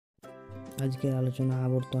আজকের আলোচনা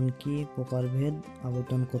আবর্তন কি, প্রকারভেদ,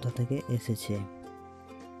 আবর্তন কোথা থেকে এসেছে।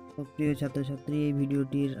 তো প্রিয় ছাত্রছাত্রী, এই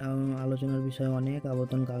ভিডিওটির আলোচনার বিষয় অনেক।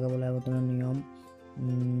 আবর্তন কাকে বলে, আবর্তনের নিয়ম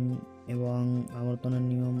এবং আবর্তনের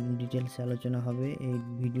নিয়ম ডিটেলসে আলোচনা হবে। এই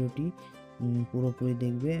ভিডিওটি পুরোপুরি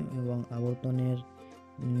দেখবে এবং আবর্তনের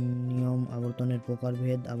নিয়ম, আবর্তনের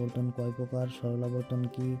প্রকারভেদ, আবর্তন কয় প্রকার, সরল আবর্তন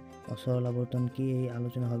কি, অসরল আবর্তন কি, এই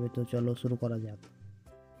আলোচনা হবে। তো চলো শুরু করা যাক।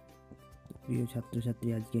 প্রিয় ছাত্রছাত্রী,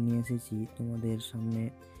 আজকে নিয়ে এসেছি তোমাদের সামনে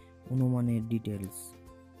অনুমানের ডিটেলস।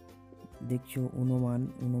 দেখছো,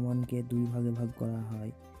 অনুমানকে দুই ভাগে ভাগ করা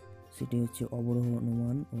হয়। সেটি হচ্ছে অবরোহ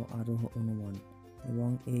অনুমান ও আরোহ অনুমান। এবং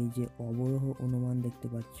এই যে অবরোহ অনুমান দেখতে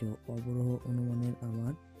পাচ্ছ, অবরোহ অনুমানের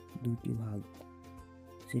আবার দুটি ভাগ।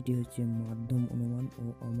 সেটি হচ্ছে মাধ্যম অনুমান ও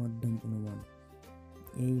অমাধ্যম অনুমান।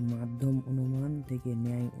 এই মাধ্যম অনুমান থেকে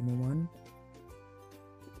ন্যায় অনুমান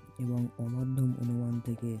এবং অমাধ্যম অনুমান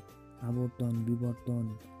থেকে আবর্তন, বিবর্তন,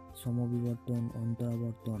 সমবিবর্তন,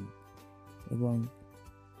 অন্তরাবর্তন। এবং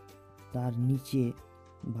তার নিচে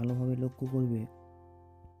ভালোভাবে লক্ষ্য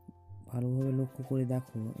করে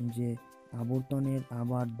দেখো যে আবর্তনের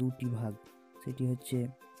আবার দুটি ভাগ। সেটি হচ্ছে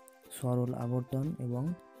সরল আবর্তন এবং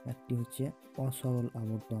একটি হচ্ছে অসরল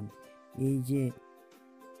আবর্তন। এই যে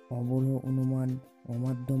অবরোহ অনুমান,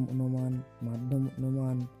 অমাধ্যম অনুমান, মাধ্যম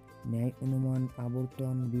অনুমান, ন্যায় অনুমান,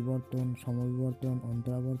 আবর্তন, বিবর্তন, সমবিবর্তন,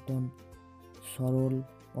 অন্তরাবর্তন, সরল,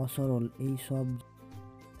 অসরল,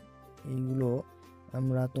 এইগুলো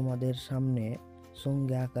আমরা তোমাদের সামনে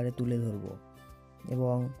সংজ্ঞা আকারে তুলে ধরব।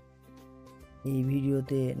 এবং এই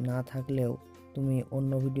ভিডিওতে না থাকলেও তুমি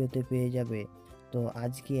অন্য ভিডিওতে পেয়ে যাবে। তো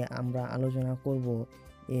আজকে আমরা আলোচনা করব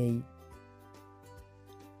এই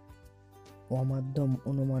অমাধ্যম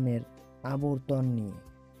অনুমানের আবর্তন নিয়ে।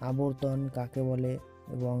 আবর্তন কাকে বলে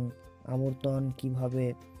এবং আবর্তন কিভাবে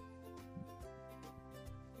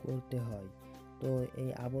করতে হয়। তো এই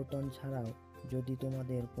আবর্তন ছাড়াও যদি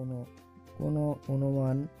তোমাদের কোনো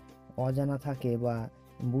অনুমান অজানা থাকে বা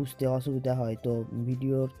বুঝতে অসুবিধা হয়, তো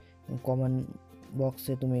ভিডিওর কমেন্ট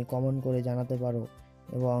বক্সে তুমি কমেন্ট করে জানাতে পারো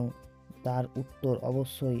এবং তার উত্তর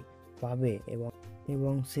অবশ্যই পাবে।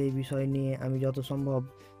 এবং সেই বিষয় নিয়ে আমি যত সম্ভব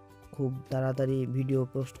খুব তাড়াতাড়ি ভিডিও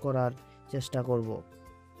পোস্ট করার চেষ্টা করব।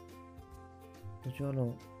 তো চলো,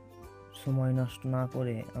 সময় নষ্ট না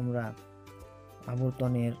করে আমরা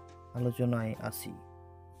আবর্তনের আলোচনায় আসি।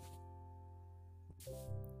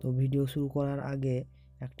 তো ভিডিও শুরু করার আগে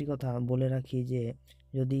একটি কথা বলে রাখি যে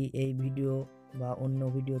যদি এই ভিডিও বা অন্য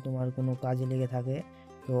ভিডিও তোমার কোনো কাজে লেগে থাকে,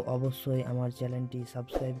 তো অবশ্যই আমার চ্যানেলটি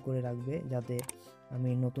সাবস্ক্রাইব করে রাখবে, যাতে আমি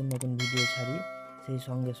নতুন নতুন ভিডিও ছাড়ি সেই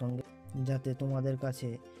সঙ্গে সঙ্গে যাতে তোমাদের কাছে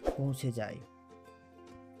পৌঁছে যায়।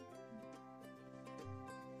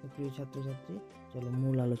 প্রিয় ছাত্রছাত্রী, চলো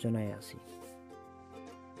মূল আলোচনায় আসি।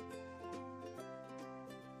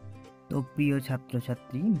 তো প্রিয়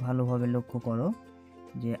ছাত্রছাত্রী, ভালোভাবে লক্ষ্য করো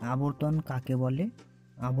যে আবর্তন কাকে বলে,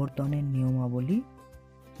 আবর্তনের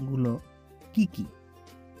নিয়মাবলীগুলো কি কি,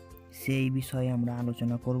 সেই বিষয়ে আমরা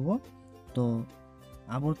আলোচনা করব। তো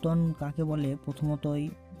আবর্তন কাকে বলে, প্রথমতই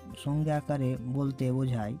সংজ্ঞা আকারে বলতে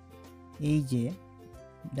বোঝায় এই যে,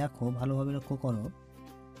 দেখো ভালোভাবে লক্ষ্য করো,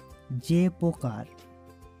 যে প্রকার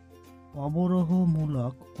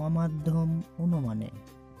অবরোহমূলক অমাধ্যম অনুমানে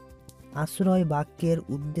আশ্রয় বাক্যের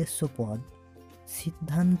উদ্দেশ্য পদ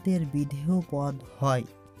সিদ্ধান্তের বিধেয় পদ হয়।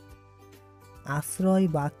 আশ্রয়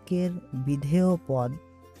বাক্যের বিধেয় পদ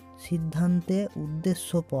সিদ্ধান্তে উদ্দেশ্য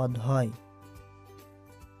পদ হয়।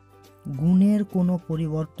 গুণের কোনো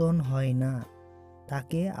পরিবর্তন হয় না,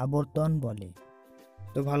 তাকে আবর্তন বলে।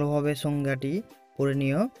 তো ভালোভাবে সংজ্ঞাটি পড়ে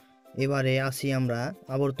নিও। এবারে আসি আমরা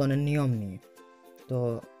আবর্তনের নিয়ম নিয়ে। তো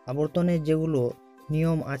আবর্তনের যেগুলো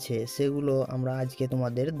নিয়ম আছে সেগুলো আমরা আজকে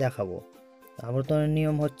তোমাদের দেখাবো। আবর্তনের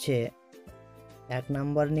নিয়ম হচ্ছে, 1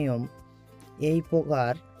 নাম্বার নিয়ম, এই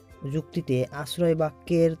প্রকার যুক্তিতে আশ্রয়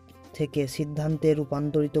বাক্যের থেকে সিদ্ধান্তে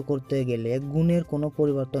রূপান্তরিত করতে গেলে গুণের কোনো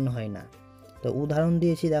পরিবর্তন হয় না। তো উদাহরণ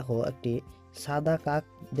দিয়েছি, দেখো একটি সাদা কাক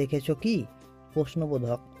দেখেছো কি,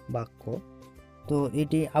 প্রশ্নবোধক বাক্য। তো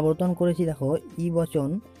এটি আবর্তন করেছি, দেখো ই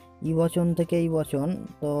বচন থেকে এই বচন।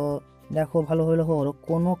 তো দেখো ভালোভাবে লক্ষ্য করো,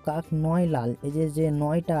 কোনো কাক নয় লাল, এই যে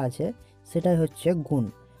নয়টা আছে সেটাই হচ্ছে গুণ।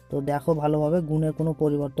 তো দেখো ভালোভাবে, গুণের কোনো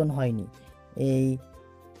পরিবর্তন হয়নি। এই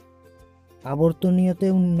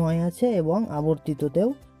আবর্তনীয়তেও নয় আছে এবং আবর্তিততেও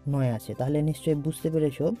নয় আছে। তাহলে নিশ্চয়ই বুঝতে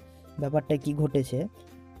পেরেছো ব্যাপারটা কি ঘটেছে।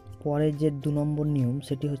 পরের যে 2 নম্বর নিয়ম,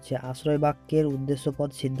 সেটি হচ্ছে আশ্রয় বাক্যের উদ্দেশ্য পদ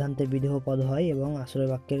সিদ্ধান্তে বিধেয় পদ হয় এবং আশ্রয়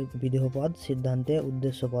বাক্যের বিধেয় পদ সিদ্ধান্তে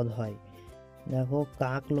উদ্দেশ্য পদ হয়। দেখো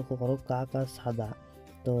কাক, লক্ষ্য করো, কাক আর সাদা।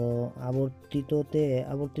 তো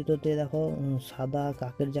আবর্তিততে দেখো সাদা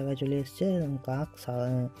কাকের জায়গায় চলে এসছে, কাক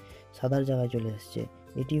সাদার জায়গায় চলে এসছে।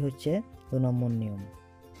 এটি হচ্ছে 2 নম্বর নিয়ম।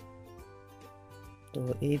 তো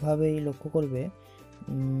এইভাবেই লক্ষ্য করবে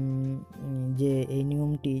যে এই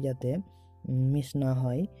নিয়মটি যাতে মিস না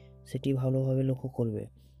হয় সেটি ভালোভাবে লক্ষ্য করবে।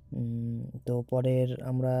 তো পরের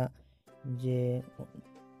আমরা যে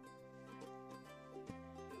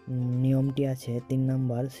নিয়মটি আছে 3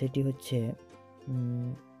 নাম্বার, সেটি হচ্ছে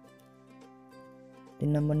 3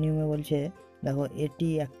 নম্বর নিয়মে বলছে, দেখো এটি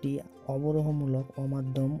একটি অবরোহমূলক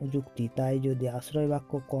অমাধ্যম যুক্তি, তাই যদি আশ্রয়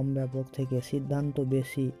বাক্য কম ব্যাপক থেকে সিদ্ধান্ত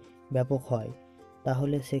বেশি ব্যাপক হয়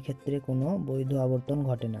তাহলে সেক্ষেত্রে কোনো বৈধ আবর্তন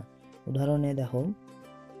ঘটে না। উদাহরণে দেখো,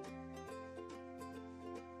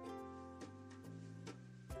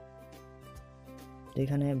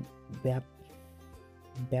 এখানে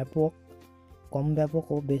ব্যাপক, কম ব্যাপক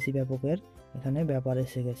ও বেশি ব্যাপকের এখানে ব্যাপার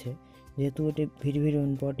এসে গেছে। যেহেতু এটি ভেরি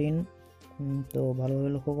ইম্পর্টেন্ট, তো ভালোভাবে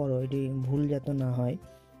লক্ষ্য করো, এটি ভুল যাতে না হয়।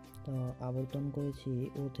 তো আবর্তন করেছি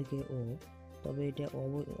ও থেকে ও, তবে এটা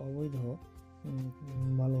অবৈধ।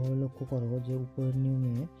 ভালোভাবে লক্ষ্য করো যে উপরের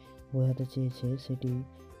নিয়মে বোঝাতে চেয়েছে সেটি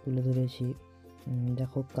তুলে ধরেছি।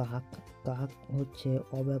 দেখো কাক, কাক হচ্ছে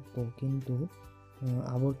অব্যাপ্য, কিন্তু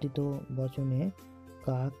আবর্তিত বচনে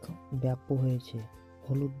কাক ব্যাপ্য হয়েছে।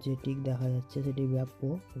 হলুদ যে টিক দেখা যাচ্ছে সেটি ব্যাপ্য,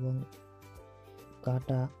 এবং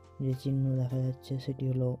কাটা যে চিহ্ন দেখা যাচ্ছে সেটি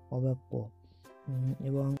হলো অব্যাপ্য।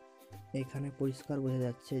 এবং এখানে পরিষ্কার বোঝা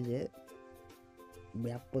যাচ্ছে যে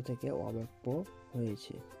ব্যাপ্য থেকে অব্যাপ্য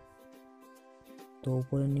হয়েছে। তো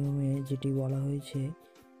উপরের নিয়মে যেটি বলা হয়েছে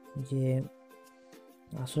যে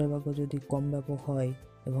আশ্রয় বাক্য যদি কম ব্যাপক হয়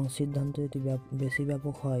এবং সিদ্ধান্ত যদি বেশি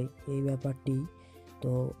ব্যাপক হয়, এই ব্যাপারটি,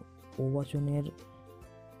 তো ও বচনের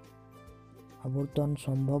আবর্তন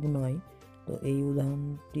সম্ভব নয়। তো এই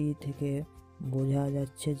উদাহরণটি থেকে বোঝা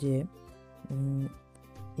যাচ্ছে যে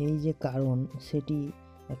এই যে কারণ সেটি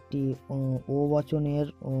একটি ও বচনের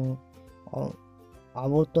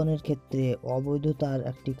আবর্তনের ক্ষেত্রে অবৈধতার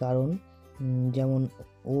একটি কারণ। যেমন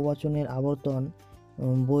ও বচনের আবর্তন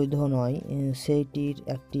বৈধ নয়, সেইটির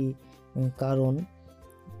একটি কারণ।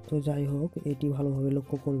 তো যাই হোক, এটি ভালোভাবে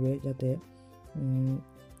লক্ষ্য করবে যাতে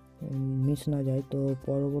মিস না যায়। তো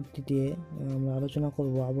পরবর্তীতে আমরা আলোচনা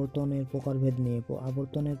করব আবর্তনের প্রকারভেদ নিয়ে।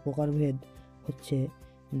 আবর্তনের প্রকারভেদ হচ্ছে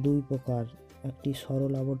 2 প্রকার, একটি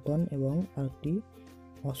সরল আবর্তন এবং আরেকটি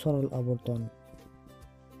অসরল আবর্তন।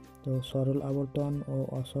 তো সরল আবর্তন ও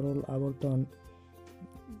অসরল আবর্তন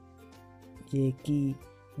যে কি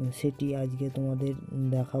সেটি আজকে তোমাদের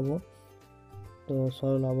দেখাবো। তো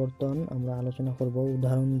সরল আবর্তন আমরা আলোচনা করব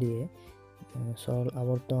উদাহরণ দিয়ে। সরল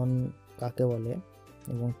আবর্তন কাকে বলে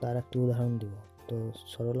এবং তার একটি উদাহরণ দিব। তো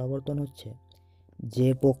সরল আবর্তন হচ্ছে যে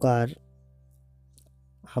প্রকার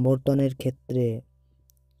আবর্তনের ক্ষেত্রে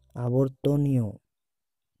আবর্তনীয়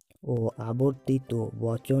ও আবর্তিত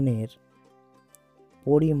বচনের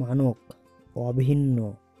পরিমাণক অভিন্ন,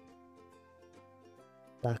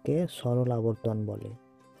 তাকে সরল আবর্তন বলে।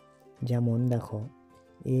 যেমন দেখো,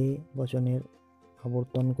 এ বচনের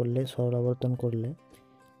আবর্তন করলে, সরল আবর্তন করলে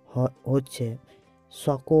হচ্ছে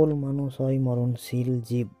সকল মানুষ হয় মরণশীল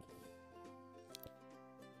জীব।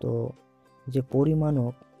 তো যে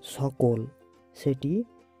পরিমাণক সকল সেটি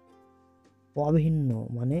অভিন্ন,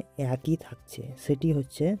 মানে একই থাকছে, সেটি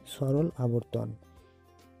হচ্ছে সরল আবর্তন।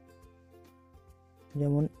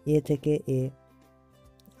 যেমন এ থেকে এ,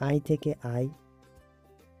 আই থেকে আই,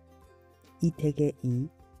 ই থেকে ই,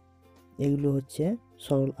 এগুলো হচ্ছে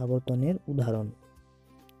সরল আবর্তনের উদাহরণ।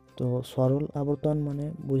 তো সরল আবর্তন মানে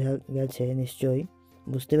বোঝা গেছে, নিশ্চয়ই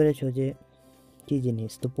বুঝতে পেরেছো যে কি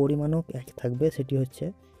জিনিস। তো পরিমাণক এক থাকবে, সেটি হচ্ছে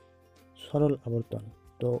সরল আবর্তন।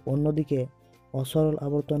 তো অন্যদিকে অসরল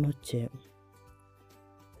আবর্তন হচ্ছে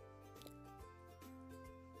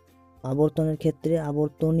আবর্তনের ক্ষেত্রে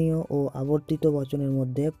আবর্তনীয় ও আবর্তিত বচনের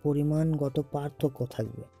মধ্যে পরিমাণগত পার্থক্য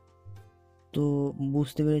থাকবে। তো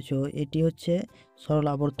বুঝতে পেরেছো, এটি হচ্ছে সরল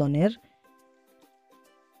আবর্তনের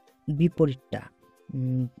বিপরীতটা।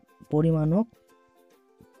 পরিমাণক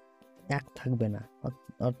এক থাকবে না,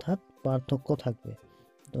 অর্থাৎ পার্থক্য থাকবে।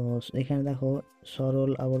 তো এখানে দেখো,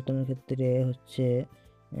 সরল আবর্তনের ক্ষেত্রে হচ্ছে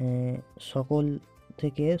সকল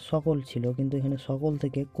থেকে সকল ছিল, কিন্তু এখানে সকল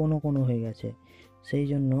থেকে কোনো কোনো হয়ে গেছে, সেই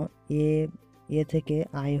জন্য এ থেকে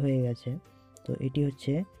আই হয়ে গেছে। তো এটি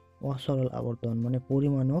হচ্ছে অসরল আবর্তন, মানে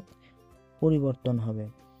পরিমাণক পরিবর্তন হবে।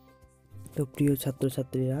 তো প্রিয়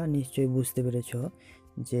ছাত্রছাত্রীরা, নিশ্চয়ই বুঝতে পেরেছ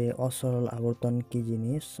যে অসরল আবর্তন কি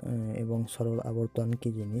জিনিস এবং সরল আবর্তন কি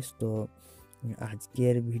জিনিস। তো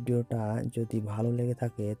আজকের ভিডিওটা যদি ভালো লেগে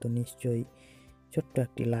থাকে তো নিশ্চয়ই ছোট্ট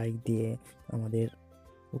একটি লাইক দিয়ে আমাদের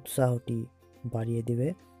উৎসাহটি বাড়িয়ে দেবে।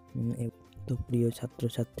 তো প্রিয়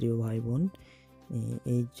ছাত্রছাত্রী ও ভাই বোন,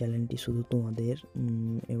 এই চ্যানেলটি শুধু তোমাদের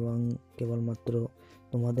এবং কেবলমাত্র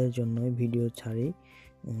তোমাদের জন্যই ভিডিও ছাড়ি।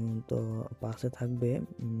 তো পাশে থাকবে।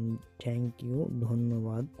 থ্যাংক ইউ,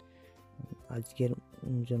 ধন্যবাদ। আজকের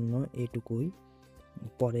জন্য এটুকুই।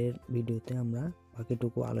 পরের ভিডিওতে আমরা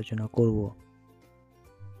বাকিটুকু আলোচনা করব।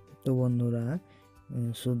 তো বন্ধুরা,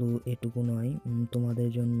 শুধু এটুকু নয়,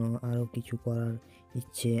 তোমাদের জন্য আরও কিছু করার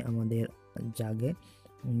ইচ্ছে আমাদের জাগে।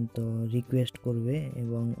 তো রিকোয়েস্ট করবে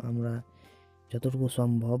এবং আমরা যতটুকু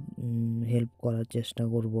সম্ভব হেল্প করার চেষ্টা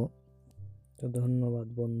করব। তো ধন্যবাদ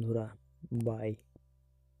বন্ধুরা, বাই।